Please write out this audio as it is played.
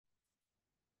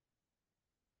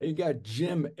You got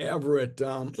Jim Everett,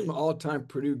 all-time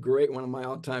Purdue great, one of my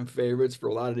all-time favorites for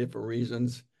a lot of different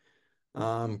reasons.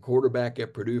 Quarterback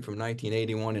at Purdue from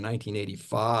 1981 to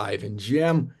 1985. And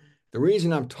Jim, the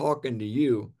reason I'm talking to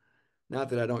you, not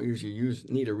that I don't usually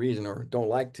need a reason or don't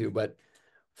like to, but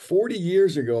 40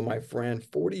 years ago, my friend,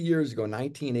 40 years ago,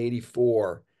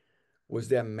 1984 was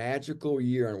that magical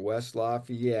year in West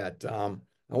Lafayette. I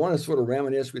want to sort of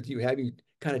reminisce with you, have you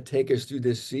kind of take us through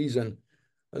this season,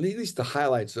 at least the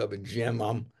highlights of it, Jim.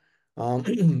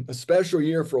 A special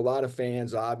year for a lot of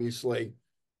fans, obviously.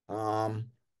 Um,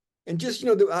 and just,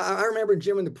 I remember,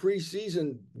 Jim, in the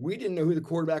preseason, we didn't know who the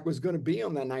quarterback was going to be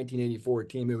on that 1984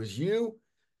 team. It was you,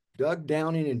 Doug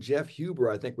Downing, and Jeff Huber,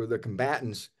 I think, were the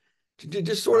combatants. To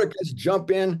just sort of just jump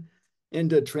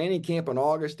into training camp in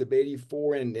August of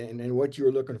 84 and what you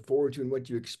were looking forward to and what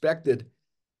you expected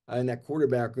in that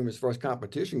quarterback room as far as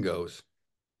competition goes.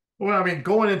 Well, I mean,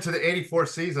 going into the 84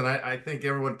 season, I think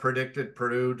everyone predicted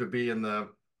Purdue to be in the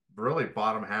really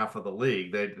bottom half of the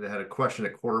league. They had a question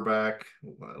at quarterback.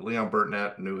 Leon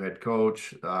Burtnett, new head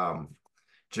coach.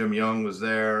 Jim Young was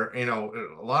there.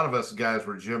 A lot of us guys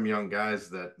were Jim Young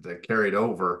guys that carried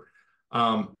over.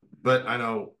 But I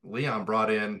know Leon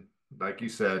brought in, like you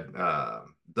said,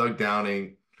 Doug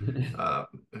Downing,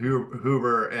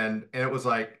 Huber, and it was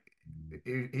like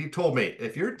he told me,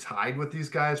 if you're tied with these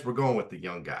guys, we're going with the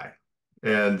young guy.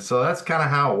 And so that's kind of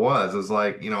how it was. It was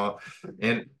like,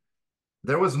 and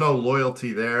there was no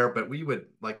loyalty there, but we would,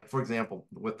 like, for example,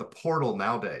 with the portal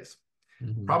nowadays,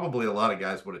 Mhm. probably a lot of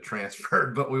guys would have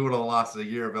transferred, but we would have lost a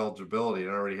year of eligibility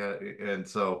and already had, and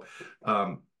so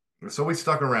we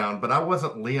stuck around, but I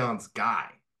wasn't Leon's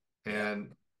guy. Yeah.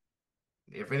 And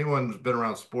if anyone's been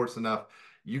around sports enough,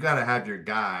 you got to have your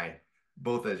guy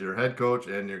both as your head coach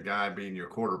and your guy being your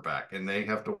quarterback, and they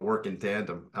have to work in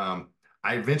tandem.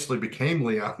 I eventually became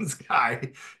Leon's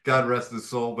guy, God rest his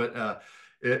soul, but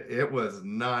it was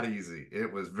not easy.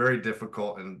 It was very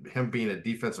difficult, and him being a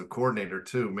defensive coordinator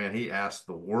too, man, he asked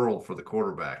the world for the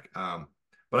quarterback.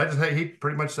 But he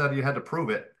pretty much said you had to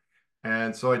prove it,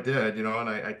 and so I did, and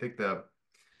I think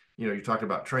you talked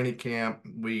about training camp.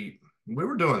 We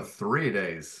were doing 3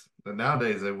 days. And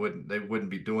nowadays they wouldn't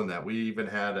be doing that. We even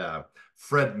had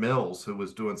Fred Mills who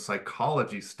was doing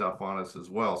psychology stuff on us as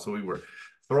well. So we were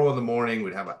throw in the morning,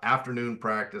 we'd have an afternoon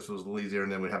practice was a little easier,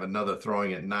 and then we'd have another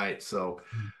throwing at night. So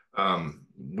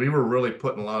we were really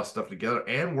putting a lot of stuff together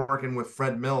and working with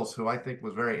Fred Mills, who I think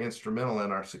was very instrumental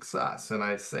in our success. And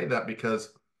I say that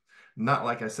because not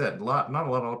like I said, not a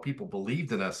lot of people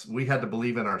believed in us. We had to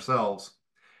believe in ourselves,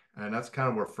 and that's kind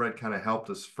of where Fred kind of helped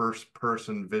us first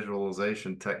person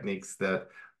visualization techniques that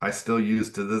I still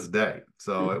use to this day.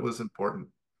 So it was important.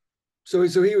 So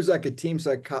he was like a team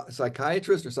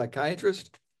psychiatrist or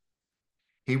psychiatrist?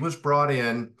 He was brought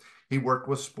in, he worked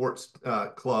with sports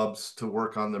clubs to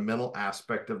work on the mental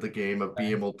aspect of the game, of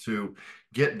being Okay. able to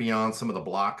get beyond some of the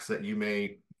blocks that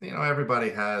everybody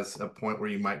has a point where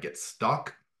you might get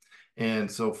stuck.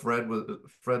 And so Fred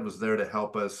was there to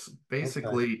help us Okay.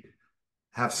 basically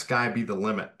have sky be the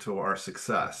limit to our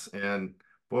success. And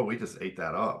boy, we just ate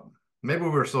that up. Maybe we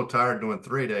were so tired doing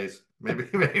 3 days. Maybe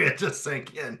it just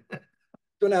sank in.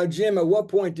 So now, Jim, at what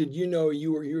point did you know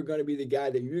you were going to be the guy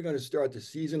that you were going to start the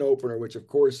season opener, which of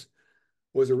course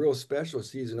was a real special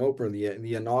season opener,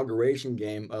 the inauguration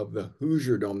game of the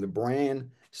Hoosier Dome, the brand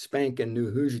spanking new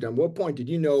Hoosier Dome. What point did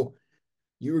you know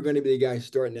you were going to be the guy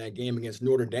starting that game against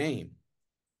Notre Dame?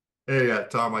 Hey,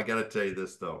 Tom, I got to tell you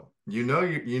this though. You know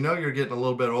you're getting a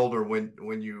little bit older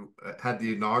when you had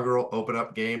the inaugural open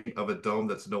up game of a dome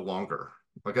that's no longer.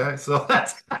 Okay, so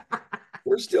that's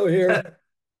We're still here.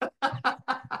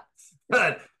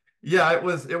 but yeah, it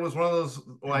was one of those.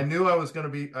 Well, I knew I was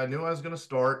going to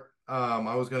start.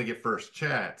 I was going to get first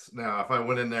chance. Now, if I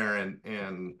went in there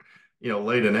and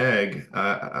laid an egg,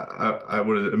 I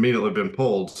would have immediately been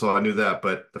pulled. So I knew that.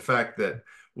 But the fact that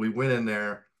we went in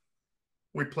there,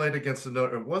 we played against the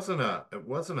Notre.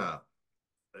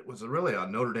 It was really a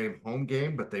Notre Dame home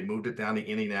game, but they moved it down to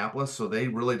Indianapolis, so they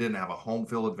really didn't have a home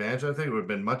field advantage. I think it would have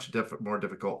been much more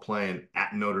difficult playing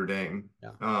at Notre Dame.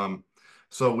 Yeah.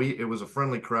 So it was a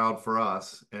friendly crowd for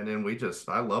us, and then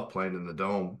I love playing in the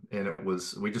dome, and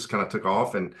we just kind of took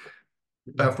off. And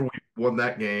after we won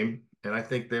that game, and I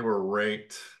think they were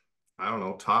ranked, I don't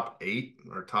know, top 8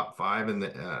 or top 5 in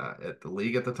the at the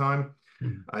league at the time.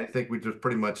 I think we just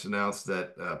pretty much announced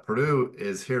that Purdue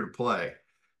is here to play,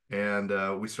 and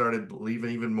we started believing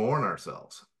even more in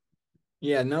ourselves.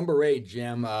 Yeah, number 8,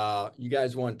 Jim. You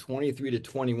guys won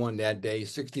 23-21 that day.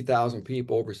 60,000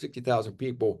 people, over 60,000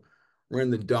 people were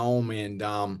in the dome. And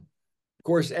Of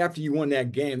course, after you won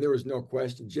that game, there was no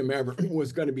question Jim Everett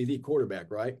was going to be the quarterback,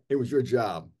 right? It was your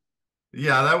job.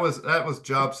 Yeah, that was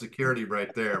job security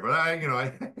right there. But I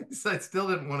still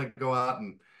didn't want to go out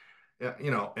and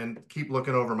and keep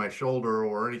looking over my shoulder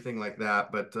or anything like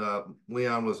that. But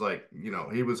Leon was like,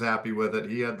 he was happy with it.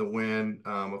 He had the win.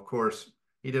 Of course,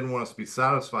 he didn't want us to be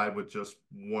satisfied with just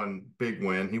one big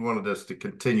win. He wanted us to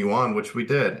continue on, which we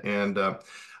did. And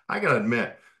I got to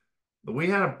admit, we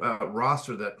had a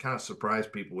roster that kind of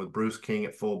surprised people with Bruce King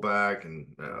at fullback, and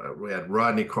we had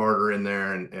Rodney Carter in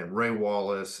there, and Ray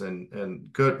Wallace,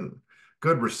 and good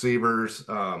receivers.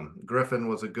 Griffin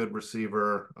was a good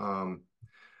receiver.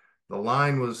 The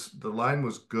line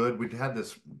was good. We'd had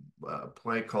this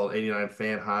play called 89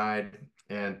 fan hide,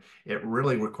 and it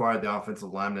really required the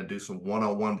offensive lineman to do some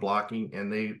one-on-one blocking,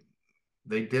 and they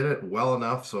did it well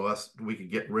enough so we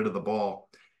could get rid of the ball.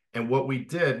 And what we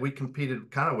did, we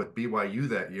competed kind of with BYU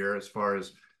that year as far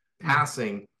as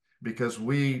passing, because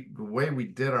the way we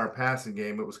did our passing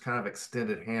game, it was kind of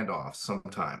extended handoffs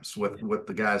sometimes with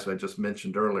the guys I just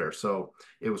mentioned earlier. So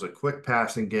it was a quick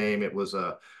passing game. It was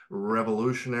a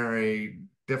revolutionary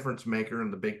difference maker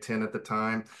in the Big Ten at the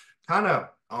time, kind of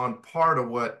on part of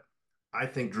what I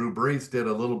think Drew Brees did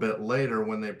a little bit later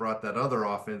when they brought that other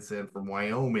offense in from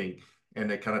Wyoming, and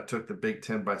they kind of took the Big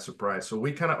Ten by surprise. So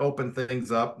we kind of opened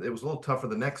things up. It was a little tougher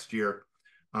the next year,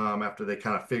 after they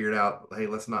kind of figured out, hey,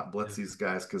 let's not blitz these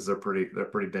guys because they're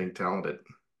pretty dang talented.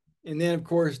 And then, of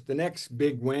course, the next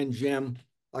big win, Jim,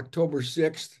 October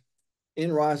 6th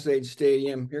in Ross-Ade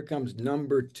Stadium. Here comes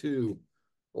number 2,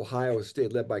 Ohio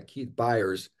State, led by Keith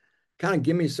Byers. Kind of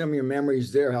give me some of your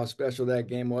memories there, how special that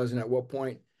game was, and at what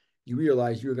point you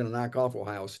realized you were going to knock off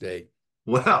Ohio State.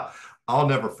 Well, I'll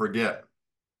never forget.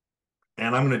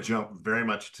 And I'm going to jump very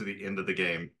much to the end of the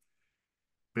game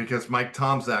because Mike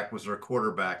Tomczak was our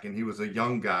quarterback, and he was a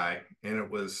young guy, and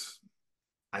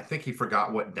I think he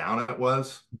forgot what down it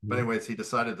was. But Mhm. anyways, he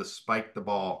decided to spike the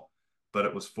ball, but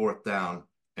it was 4th down,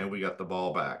 and we got the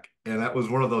ball back. And that was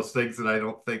one of those things that I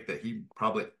don't think that he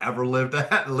probably ever lived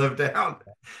down,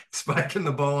 spiking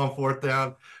the ball on 4th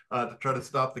down to try to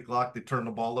stop the clock. They turned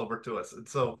the ball over to us, and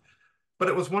so. But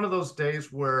it was one of those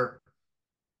days where,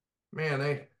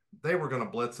 man, they were going to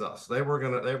blitz us. They were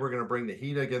going to bring the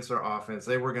heat against our offense.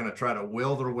 They were going to try to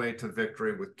will their way to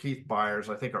victory with Keith Byers.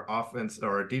 I think our offense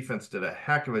or our defense did a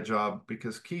heck of a job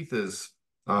because Keith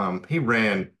he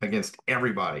ran against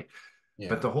everybody. But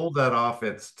Yeah. to hold that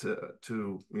offense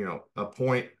to a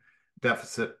point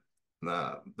deficit,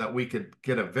 that we could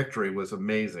get a victory was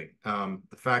amazing.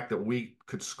 The fact that we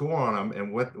could score on them,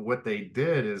 and what they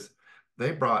did is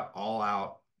they brought all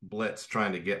out blitz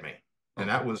trying to get me, and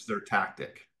Uh-huh. that was their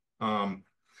tactic. Um,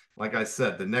 like I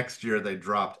said, the next year they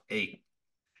dropped 8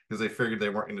 because they figured they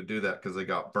weren't going to do that because they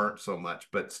got burnt so much.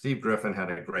 But Steve Griffin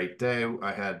had a great day.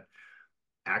 I had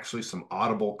actually some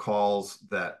audible calls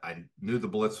that I knew the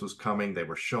blitz was coming. They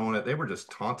were showing it. They were just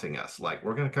taunting us, like,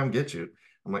 we're going to come get you.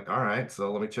 I'm like, all right,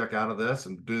 so let me check out of this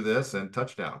and do this, and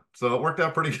touchdown. So it worked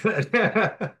out pretty good.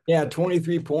 Yeah,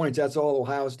 23 points. That's all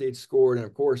Ohio State scored. And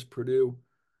of course, Purdue.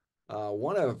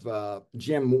 One of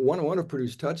Jim, one of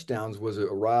Purdue's touchdowns was a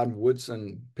Rod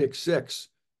Woodson pick six,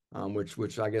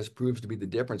 which I guess proves to be the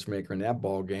difference maker in that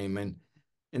ball game. And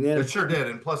then It of sure course, did.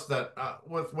 And plus that,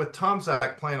 with Tom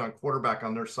Zach playing on quarterback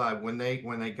on their side, when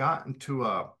they got into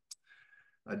a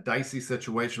dicey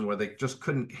situation where they just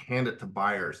couldn't hand it to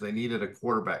Byers. They needed a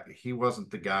quarterback. He wasn't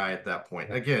the guy at that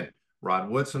point. Again, Rod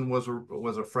Woodson was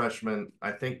a freshman.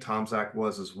 I think Tom Zach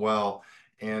was as well.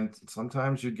 And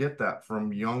sometimes you get that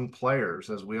from young players,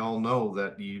 as we all know,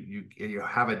 that you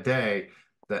have a day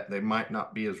that they might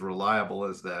not be as reliable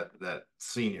as that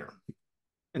senior.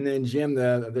 and then Jim,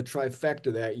 the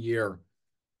trifecta that year.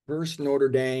 First Notre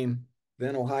Dame,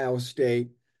 then Ohio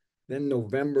State, then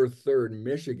November 3rd,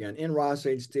 Michigan in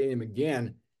Ross-Ade Stadium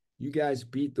again. You guys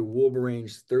beat the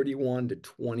Wolverines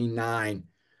 31-29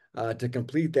 to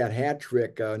complete that hat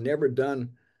trick. Never done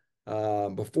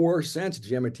before or since,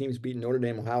 Jim. A team's beaten Notre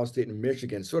Dame, Ohio State, and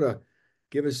Michigan. Sort of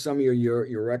give us some of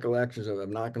your recollections of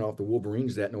knocking off the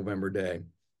Wolverines that November day.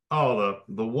 Oh,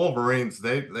 the Wolverines,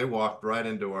 they walked right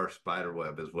into our spider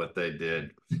web is what they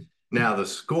did. Now the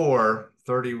score,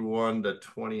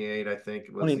 31-28, I think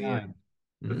it was the 29.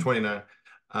 the Mhm. 29.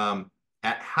 Um,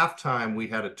 at halftime, we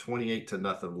had a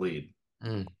 28-0 lead.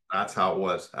 Mm. That's how it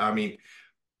was. I mean,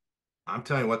 I'm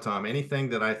telling you what, Tom, anything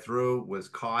that I threw was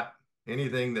caught.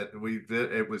 Anything that we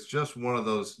did, it was just one of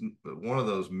those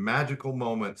magical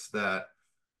moments that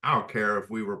I don't care if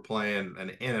we were playing an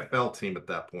NFL team at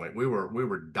that point. We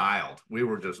were dialed. We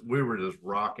were just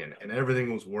rocking, and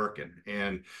everything was working.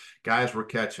 And guys were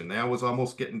catching. I was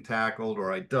almost getting tackled,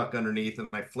 or I duck underneath and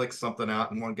I flick something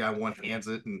out, and one guy one hands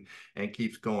it and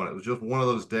keeps going. It was just one of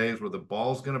those days where the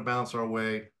ball's going to bounce our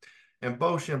way. And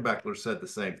Bo Schembechler said the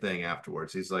same thing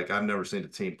afterwards. He's like, I've never seen a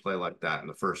team play like that in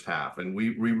the first half. And we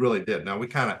really did. Now we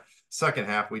kind of second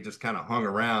half, we just kind of hung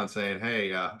around saying, hey,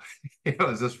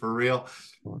 is this for real?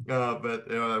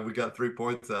 But we got 3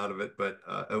 points out of it, but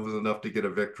it was enough to get a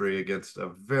victory against a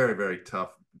very, very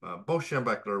tough. Bo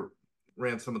Schembechler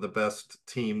ran some of the best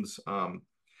teams.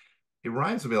 He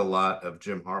reminds me a lot of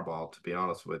Jim Harbaugh, to be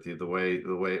honest with you,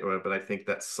 but I think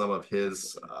that's some of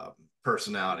his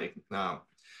personality.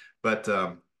 But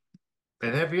and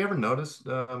have you ever noticed,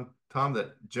 Tom,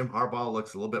 that Jim Harbaugh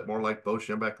looks a little bit more like Bo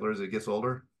Schembechler as he gets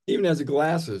older? Even has the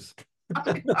glasses.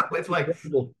 It's like,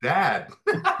 Incredible. Dad.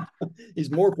 He's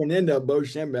morphing into Bo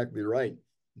Schembechler, right?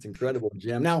 It's incredible,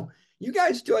 Jim. Now, you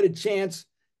guys still had a chance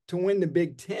to win the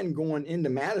Big Ten going into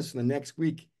Madison the next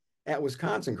week at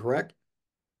Wisconsin, correct?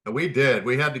 We did.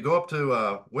 We had to go up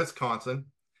to Wisconsin,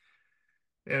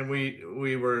 and we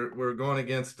were going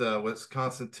against a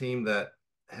Wisconsin team that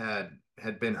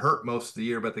had been hurt most of the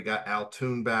year, but they got Al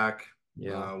Toon back.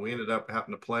 Yeah. We ended up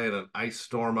having to play in an ice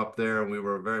storm up there, and we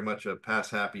were very much a pass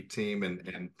happy team,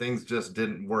 and things just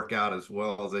didn't work out as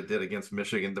well as they did against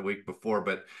Michigan the week before.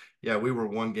 But yeah, we were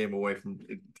one game away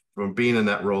from being in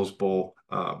that Rose Bowl.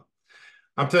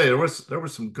 I'm telling you, there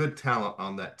was some good talent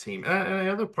on that team. And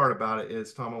the other part about it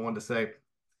is, Tom, I wanted to say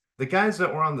the guys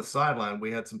that were on the sideline,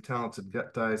 we had some talented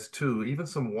guys too, even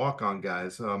some walk-on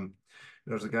guys.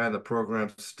 There's a guy in the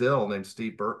program still named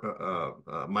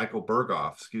Michael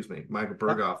Berghoff, excuse me, Michael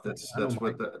Yeah. Berghoff. I don't That's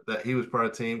what mind. that he was part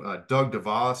of the team. Doug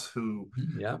DeVos,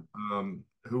 Yeah.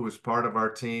 who was part of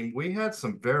our team. We had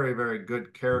some very, very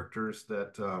good characters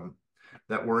that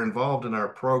were involved in our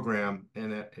program,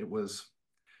 and it was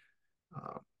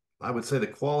uh, I would say the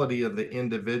quality of the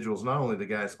individuals, not only the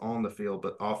guys on the field,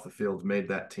 but off the field, made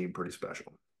that team pretty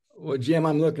special. Well, Jim,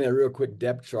 I'm looking at a real quick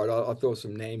depth chart. I'll throw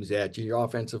some names at you. Your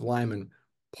offensive lineman,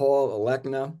 Paul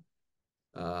Alekna,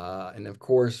 and of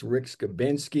course, Rick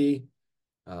Skabinski.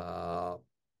 Uh,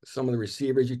 some of the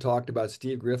receivers you talked about,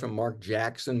 Steve Griffin, Mark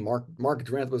Jackson, Mark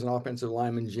Drenth was an offensive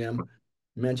lineman, Jim.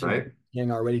 You mentioned Right?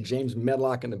 King already. James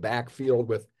Medlock in the backfield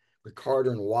with Carter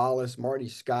and Wallace, Marty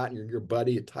Scott, and your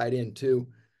buddy, a tight end too.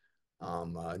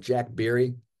 Jack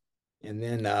Berry. And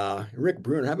then Rick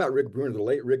Bruner. How about Rick Bruner? The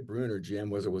late Rick Bruner, Jim,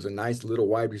 was a nice little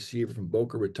wide receiver from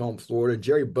Boca Raton, Florida.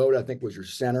 Jerry Bode, I think, was your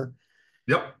center.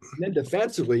 Yep. And then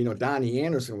defensively, Donnie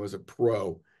Anderson was a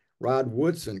pro. Rod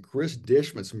Woodson, Chris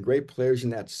Dishman, some great players in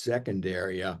that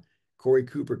secondary. Corey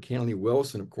Cooper, Kenley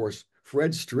Wilson, of course.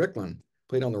 Fred Strickland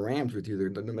played on the Rams with you,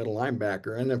 the middle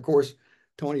linebacker. And of course,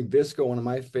 Tony Visco, one of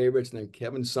my favorites, and then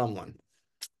Kevin Sumlin.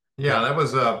 Yeah, that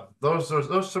was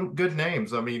those some good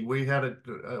names. I mean, we had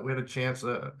a chance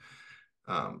with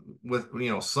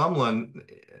Sumlin.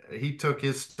 He took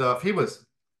his stuff. He was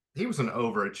an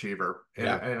overachiever, and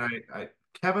Yeah, I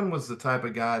Kevin was the type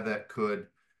of guy that could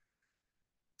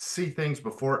see things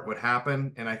before it would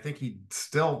happen, and I think he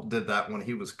still did that when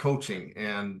he was coaching.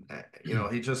 And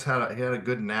he just had a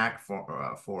good knack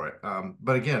for it.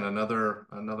 But again,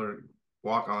 another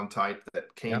walk on type that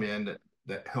yeah, came in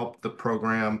that helped the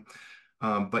program.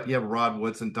 But yeah, Rod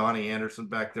Woodson, Donnie Anderson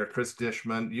back there, Chris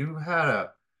Dishman. You had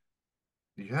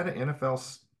an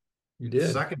NFL you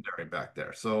did. secondary back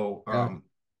there. So Yeah.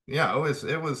 yeah,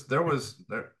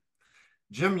 there.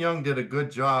 Jim Young did a good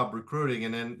job recruiting,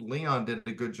 and then Leon did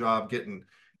a good job getting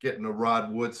a Rod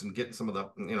Woodson, getting some of the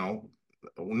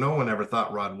no one ever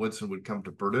thought Rod Woodson would come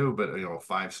to Purdue, but a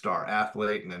 5-star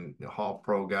athlete and then a Hall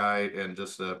Pro guy and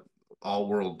just a all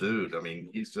world dude. I mean,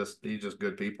 he's just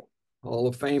good people. Hall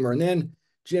of Famer. And then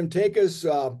Jim, take us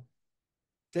to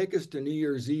New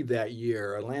Year's Eve that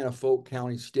year, Atlanta Folk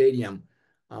County Stadium.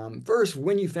 First,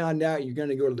 when you found out you're going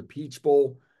to go to the Peach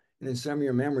Bowl, and then some of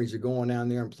your memories of going down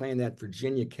there and playing that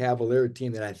Virginia Cavalier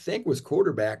team that I think was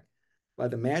quarterback by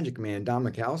the Magic Man, Don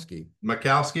Mikowski.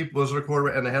 Mikowski was their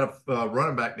quarterback, and they had a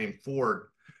running back named Ford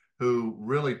who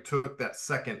really took that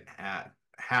second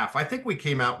half. I think we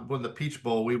came out with the Peach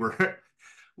Bowl. We were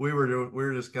we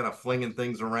were just kind of flinging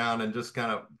things around and just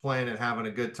kind of playing and having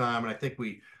a good time. And I think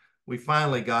we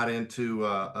finally got into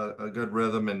a good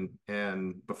rhythm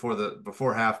and before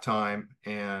halftime.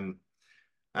 And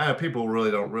people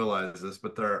really don't realize this,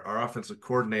 but our offensive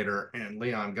coordinator and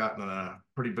Leon got in a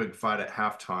pretty big fight at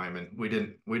halftime, and we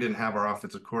didn't have our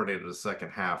offensive coordinator the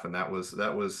second half, and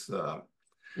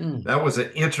Mm. that was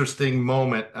an interesting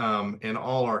moment in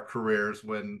all our careers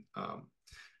when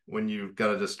when you've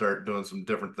got to just start doing some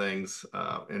different things,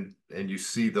 and you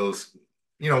see those,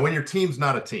 when your team's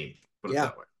not a team, put it Yeah.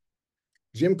 that way.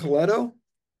 Jim Coletto.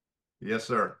 Yes,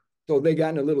 sir. So they got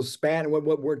in a little spat, and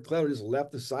what word Coletto just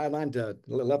left the sideline to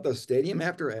left the stadium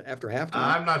after halftime.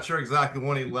 I'm not sure exactly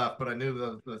when he left, but I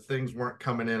knew the things weren't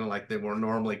coming in like they were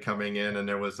normally coming in, and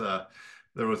there was a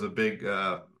big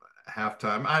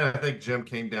halftime. I think Jim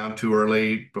came down too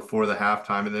early before the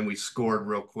halftime, and then we scored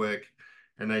real quick,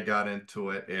 and they got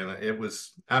into it, and it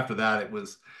was after that it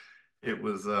was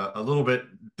a little bit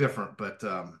different, but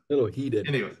A little heated.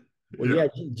 anyway, Well, yeah,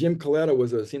 yeah, Jim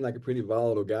Coletto seemed like a pretty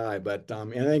volatile guy, but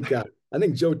and I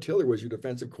think Joe Tiller was your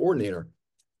defensive coordinator.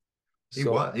 he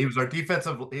So was he was our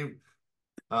defensive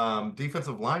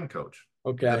line coach at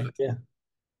okay, the yeah.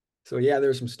 So yeah,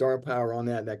 there's some star power on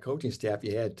that coaching staff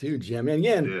you had too, Jim. And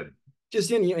again, did.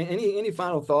 just any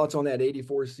final thoughts on that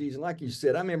 '84 season? Like you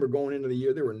said, I remember going into the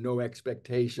year, there were no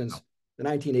expectations. The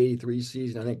 1983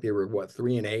 season, I think they were what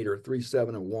 3-8 or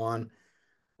 3-7-1.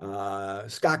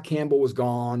 Scott Campbell was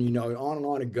gone, on and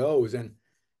on it goes. And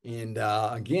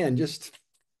again, just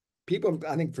people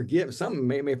I think forget some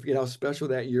may forget how special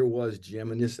that year was,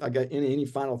 Jim. And just I got any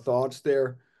final thoughts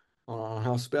there on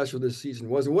how special this season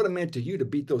was and what it meant to you to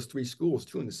beat those three schools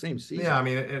too in the same Yeah, season. I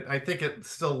mean, I think it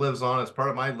still lives on as part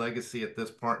of my legacy at this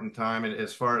point in time. And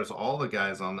as far as all the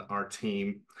guys on our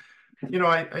team,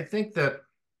 I think that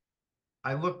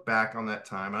I look back on that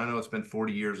time. I know it's been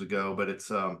 40 years ago, but it's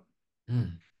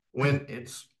Mm. when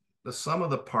it's the sum of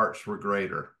the parts were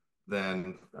greater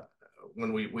than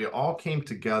when we all came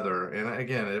together. And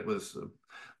again, it was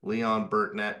Leon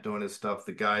Burtnett doing his stuff,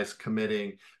 the guys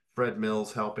committing, Fred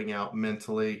Mills helping out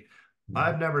mentally. Mhm.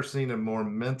 I've never seen a more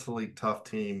mentally tough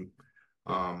team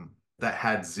Yeah, that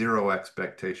had zero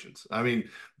expectations. I mean,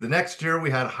 the next year we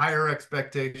had higher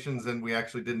expectations and we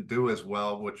actually didn't do as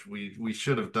well, which we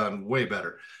should have done way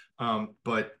better.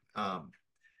 But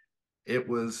it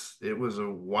was a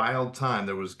wild time.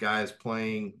 There was guys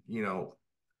playing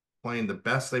the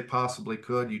best they possibly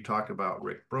could. You talk about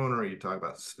Rick Bruner, you talk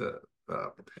about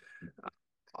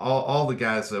all the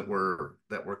guys that were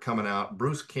coming out.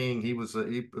 Bruce King, he was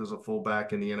a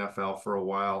fullback in the NFL for a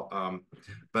while.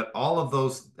 But all of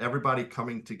those, everybody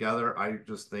coming together, I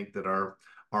just think that our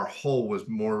whole was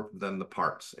more than the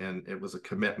parts, and it was a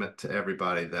commitment to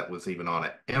everybody that was even on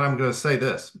it. And I'm going to say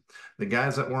this: the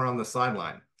guys that were on the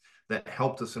sideline that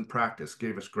helped us in practice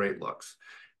gave us great looks,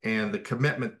 and the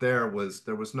commitment there was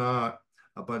not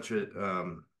a bunch of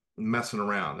messing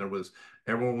around.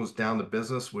 Everyone was down to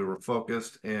business. We were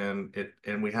focused, and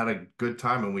we had a good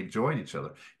time, and we enjoyed each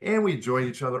other, and we enjoyed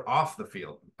each other off the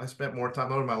field. I spent more time,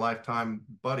 those are my lifetime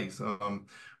buddies.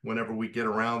 Whenever we get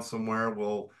around somewhere,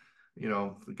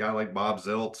 the guy like Bob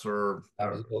Ziltz or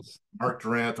absolutely. Mark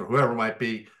Durant or whoever it might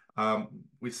be,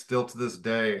 we still to this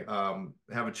day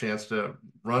have a chance to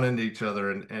run into each other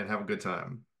and have a good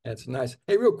time. That's nice.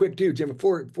 Hey, real quick too, Jim,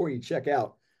 before you check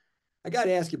out, I got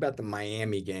to ask you about the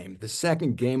Miami game, the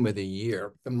second game of the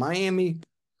year. The Miami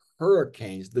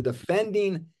Hurricanes, the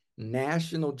defending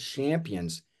national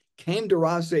champions, came to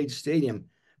Ross-Ade Stadium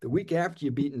the week after you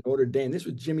beat Notre Dame. This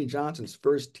was Jimmy Johnson's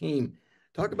first team.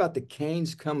 Talk about the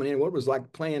Canes coming in. What it was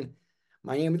like playing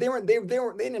Miami. They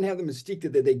didn't have the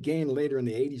mystique that they gained later in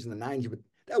the 80s and the 90s, but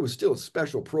that was still a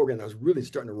special program that was really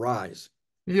starting to rise.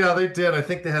 Yeah, they did. I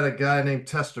think they had a guy named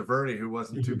Testaverde who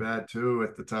wasn't too Mhm. bad too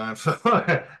at the time. So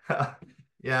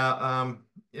yeah,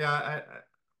 yeah,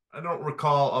 I don't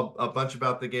recall a bunch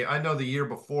about the game. I know the year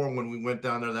before when we went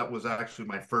down there, that was actually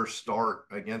my first start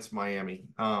against Miami.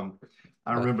 I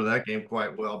Uh, remember that game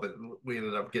quite well, but we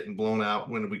ended up getting blown out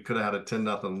when we could have had a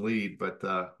 10-0 lead. But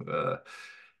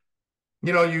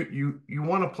you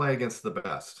want to play against the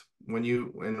best. When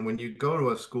you go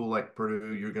to a school like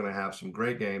Purdue, you're going to have some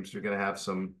great games. You're going to have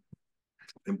some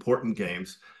important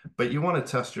games, but you want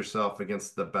to test yourself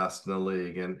against the best in the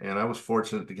league. And I was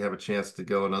fortunate to have a chance to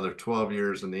go another 12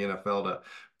 years in the NFL to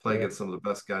play yeah, against some of the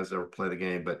best guys that ever play the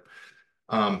game. But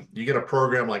you get a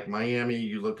program like Miami,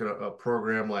 you look at a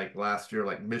program like last year,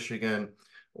 like Michigan,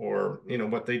 or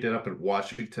what they did up in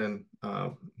Washington,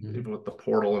 mhm. even with the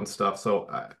portal and stuff. So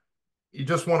you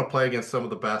just want to play against some of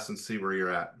the best and see where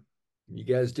you're at. You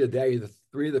guys did that. You the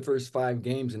three of the first five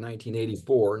games in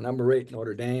 1984. Number eight,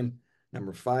 Notre Dame.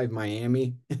 Number five,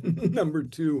 Miami. Number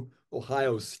two,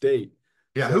 Ohio State.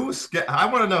 Yeah, So I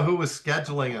want to know who was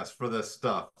scheduling us for this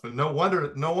stuff. And no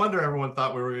wonder everyone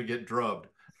thought we were going to get drubbed.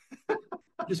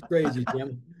 just crazy,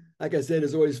 Jim. Like I said,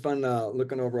 it's always fun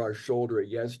looking over our shoulder at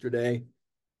yesterday.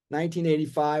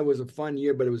 1985 was a fun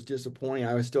year, but it was disappointing.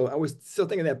 I was still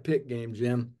thinking of that Pitt game,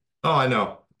 Jim. Oh, I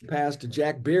know. Pass to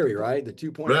Jack Berry, right? The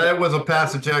 2-point That was a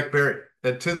pass conversion. to Jack Berry.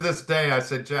 And to this day, I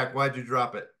said, Jack, why'd you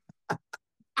drop it?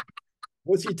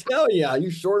 What's he tell you?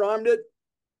 You short-armed it?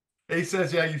 He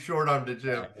says, yeah, you short armed it,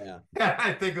 Jim. Yeah.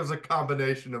 I think it was a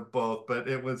combination of both, but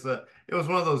it was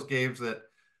one of those games that,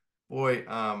 boy,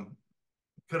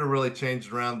 could have really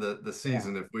changed around the Yeah.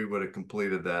 season if we would have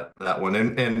completed that one.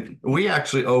 And we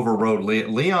actually overrode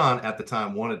Leon at the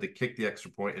time wanted to kick the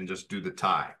extra point and just do the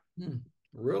tie. Hmm.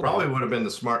 Really? Probably would have been the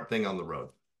smart thing on the road.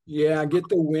 Yeah, get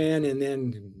the win and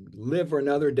then live for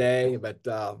another day. But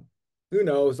who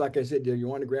knows? Like I said, you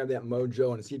want to grab that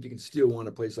mojo and see if you can still win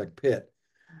a place like Pitt.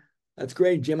 That's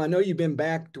great, Jim. I know you've been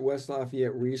back to West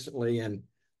Lafayette recently, and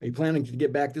are you planning to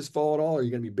get back this fall at all? Or are you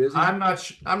going to be busy? I'm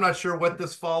not sure what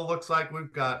this fall looks like.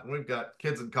 We've got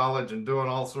kids in college and doing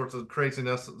all sorts of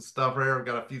craziness and stuff here. We've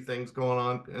got a few things going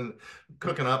on and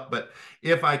cooking up, but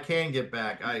if I can get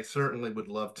back, I certainly would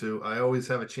love to. I always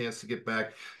have a chance to get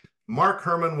back. Mark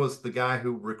Herman was the guy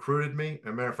who recruited me. As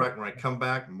a matter of fact, when I come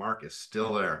back, Mark is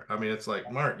still there. I mean, it's like,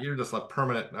 Mark, you're just like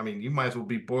permanent. I mean, you might as well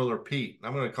be Boiler Pete.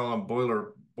 I'm going to call him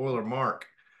Boiler Mark.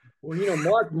 Well,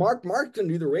 Mark's going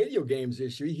to do the radio games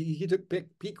this year. He took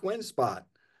Pete Quinn's spot.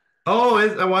 Oh,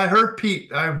 I heard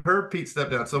Pete. I've heard Pete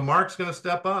step down. So Mark's going to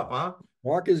step up, huh?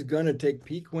 Mark is going to take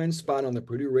Pete Quinn's spot on the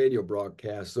Purdue radio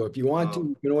broadcast. So if you want to, Oh,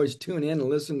 you can always tune in and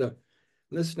listen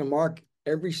to Mark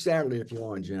every Saturday if you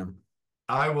want, Jim.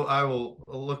 I will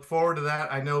look forward to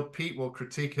that. I know Pete will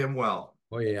critique him well.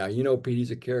 Oh yeah, Pete,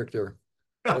 he's a character.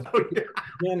 Well,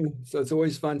 Jim, so it's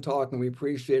always fun talking. We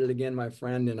appreciate it again, my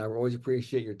friend, and I always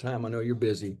appreciate your time. I know you're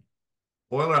busy.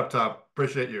 Boiler up top.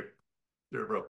 Appreciate you. Sure, bro.